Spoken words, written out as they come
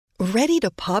Ready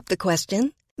to pop the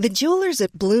question? The jewelers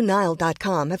at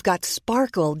BlueNile.com have got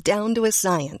sparkle down to a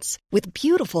science with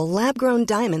beautiful lab-grown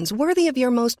diamonds worthy of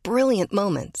your most brilliant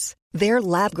moments. Their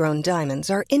lab-grown diamonds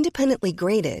are independently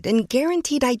graded and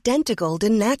guaranteed identical to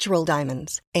natural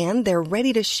diamonds, and they're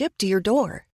ready to ship to your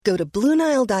door. Go to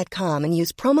BlueNile.com and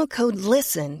use promo code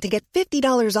LISTEN to get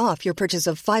 $50 off your purchase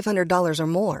of $500 or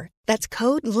more. That's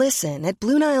code LISTEN at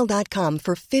BlueNile.com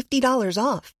for $50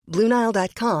 off.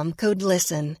 BlueNile.com, code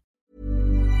LISTEN.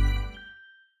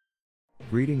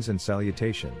 Greetings and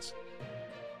salutations.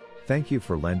 Thank you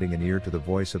for lending an ear to the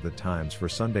voice of the times for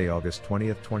Sunday, August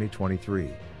 20th,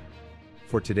 2023.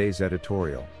 For today's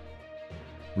editorial,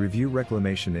 review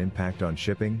reclamation impact on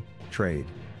shipping, trade.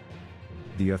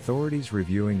 The authorities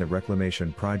reviewing the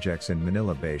reclamation projects in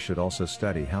Manila Bay should also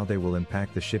study how they will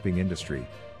impact the shipping industry,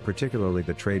 particularly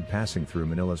the trade passing through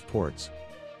Manila's ports.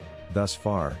 Thus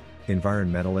far,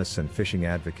 environmentalists and fishing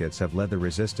advocates have led the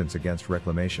resistance against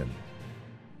reclamation.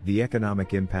 The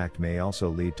economic impact may also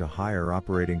lead to higher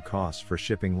operating costs for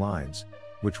shipping lines,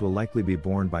 which will likely be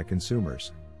borne by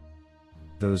consumers.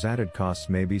 Those added costs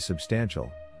may be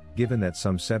substantial, given that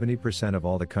some 70% of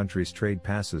all the country's trade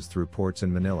passes through ports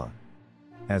in Manila.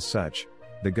 As such,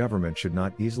 the government should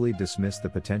not easily dismiss the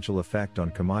potential effect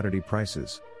on commodity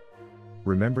prices.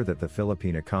 Remember that the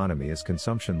Philippine economy is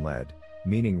consumption-led,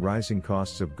 meaning rising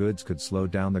costs of goods could slow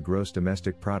down the gross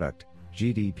domestic product,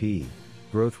 GDP,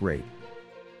 growth rate.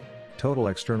 Total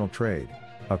external trade,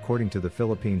 according to the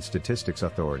Philippine Statistics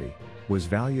Authority, was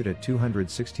valued at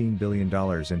 $216 billion in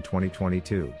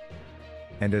 2022.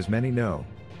 And as many know,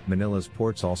 Manila's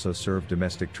ports also serve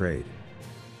domestic trade.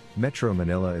 Metro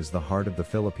Manila is the heart of the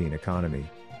Philippine economy,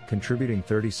 contributing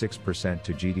 36%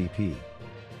 to GDP.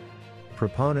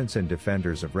 Proponents and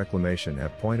defenders of reclamation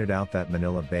have pointed out that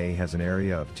Manila Bay has an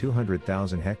area of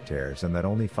 200,000 hectares and that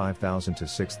only 5,000 to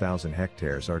 6,000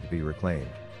 hectares are to be reclaimed.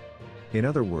 In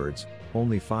other words,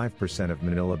 only 5% of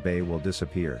Manila Bay will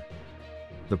disappear.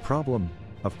 The problem,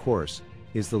 of course,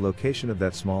 is the location of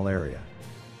that small area.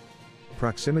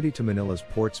 Proximity to Manila's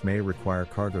ports may require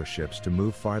cargo ships to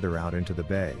move farther out into the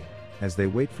bay, as they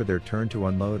wait for their turn to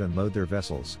unload and load their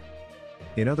vessels.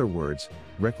 In other words,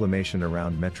 reclamation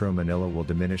around Metro Manila will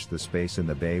diminish the space in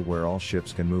the bay where all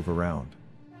ships can move around.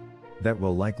 That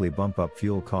will likely bump up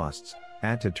fuel costs,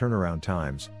 add to turnaround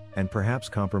times, and perhaps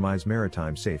compromise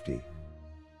maritime safety.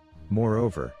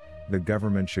 Moreover, the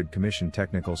government should commission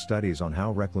technical studies on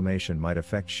how reclamation might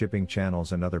affect shipping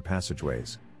channels and other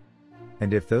passageways.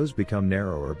 And if those become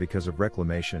narrower because of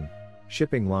reclamation,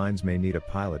 shipping lines may need a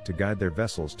pilot to guide their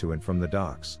vessels to and from the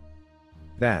docks.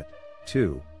 That,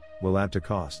 too, will add to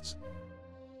costs.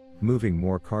 Moving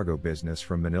more cargo business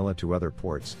from Manila to other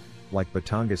ports, like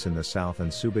Batangas in the south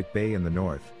and Subic Bay in the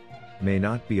north, may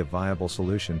not be a viable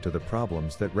solution to the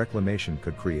problems that reclamation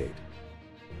could create.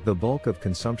 The bulk of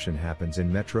consumption happens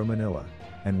in Metro Manila,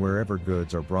 and wherever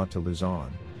goods are brought to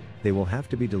Luzon, they will have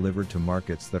to be delivered to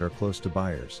markets that are close to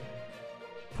buyers.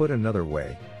 Put another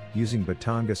way, using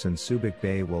Batangas and Subic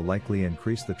Bay will likely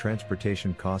increase the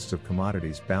transportation costs of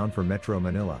commodities bound for Metro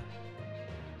Manila.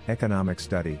 Economic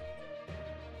study.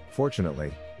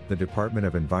 Fortunately, the Department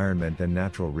of Environment and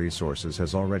Natural Resources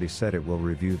has already said it will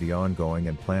review the ongoing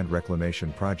and planned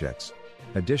reclamation projects.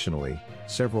 Additionally,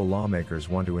 several lawmakers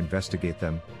want to investigate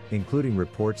them, including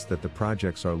reports that the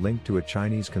projects are linked to a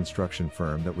Chinese construction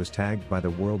firm that was tagged by the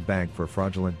World Bank for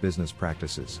fraudulent business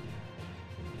practices.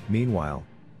 Meanwhile,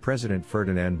 President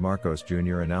Ferdinand Marcos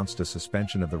Jr. announced a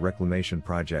suspension of the reclamation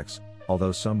projects,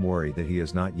 although some worry that he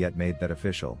has not yet made that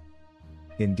official.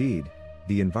 Indeed,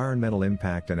 the environmental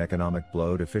impact and economic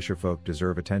blow to fisherfolk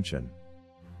deserve attention.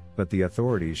 But the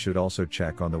authorities should also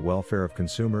check on the welfare of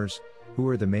consumers, who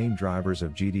are the main drivers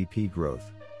of GDP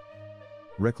growth.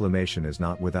 Reclamation is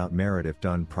not without merit if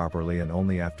done properly and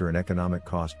only after an economic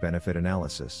cost-benefit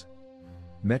analysis.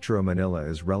 Metro Manila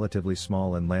is relatively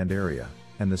small in land area,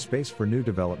 and the space for new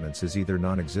developments is either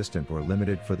non-existent or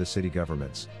limited for the city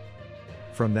governments.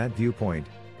 From that viewpoint,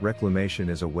 reclamation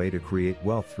is a way to create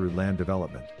wealth through land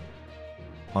development.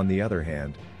 On the other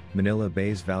hand, Manila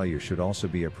Bay's value should also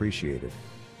be appreciated.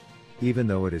 Even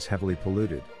though it is heavily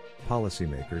polluted,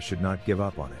 policymakers should not give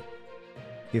up on it.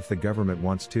 If the government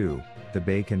wants to, the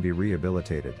bay can be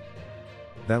rehabilitated.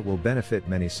 That will benefit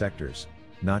many sectors,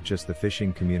 not just the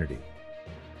fishing community.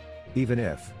 Even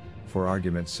if, for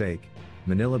argument's sake,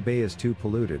 Manila Bay is too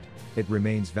polluted, it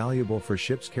remains valuable for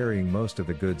ships carrying most of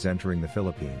the goods entering the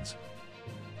Philippines.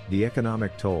 The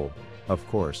economic toll, of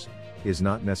course, is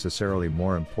not necessarily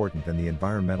more important than the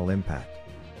environmental impact.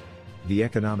 The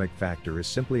economic factor is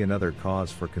simply another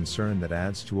cause for concern that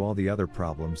adds to all the other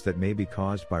problems that may be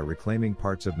caused by reclaiming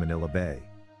parts of Manila Bay.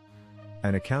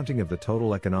 An accounting of the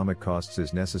total economic costs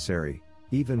is necessary,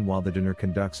 even while the dinner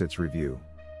conducts its review.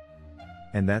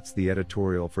 And that's the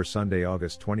editorial for Sunday,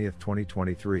 August 20th,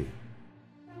 2023.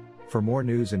 For more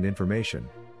news and information,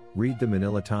 read the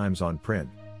Manila Times on print,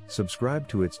 subscribe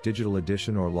to its digital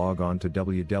edition, or log on to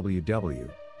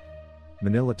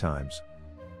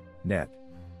www.manilatimes.net.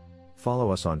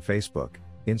 Follow us on Facebook,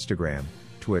 Instagram,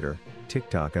 Twitter,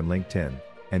 TikTok and LinkedIn,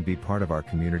 and be part of our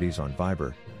communities on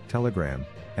Viber, Telegram,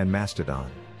 and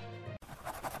Mastodon.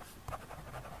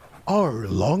 Our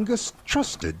longest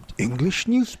trusted English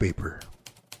newspaper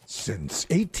since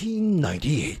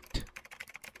 1898.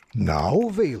 Now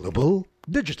available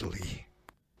digitally.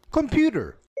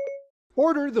 Computer,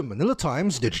 order the Manila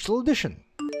Times Digital Edition.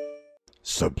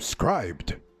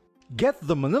 Subscribed. Get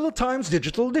the Manila Times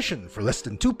Digital Edition for less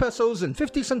than 2 pesos and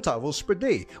 50 centavos per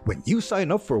day when you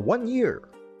sign up for 1 year.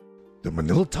 The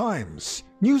Manila Times,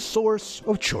 news source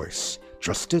of choice,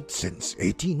 trusted since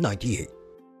 1898.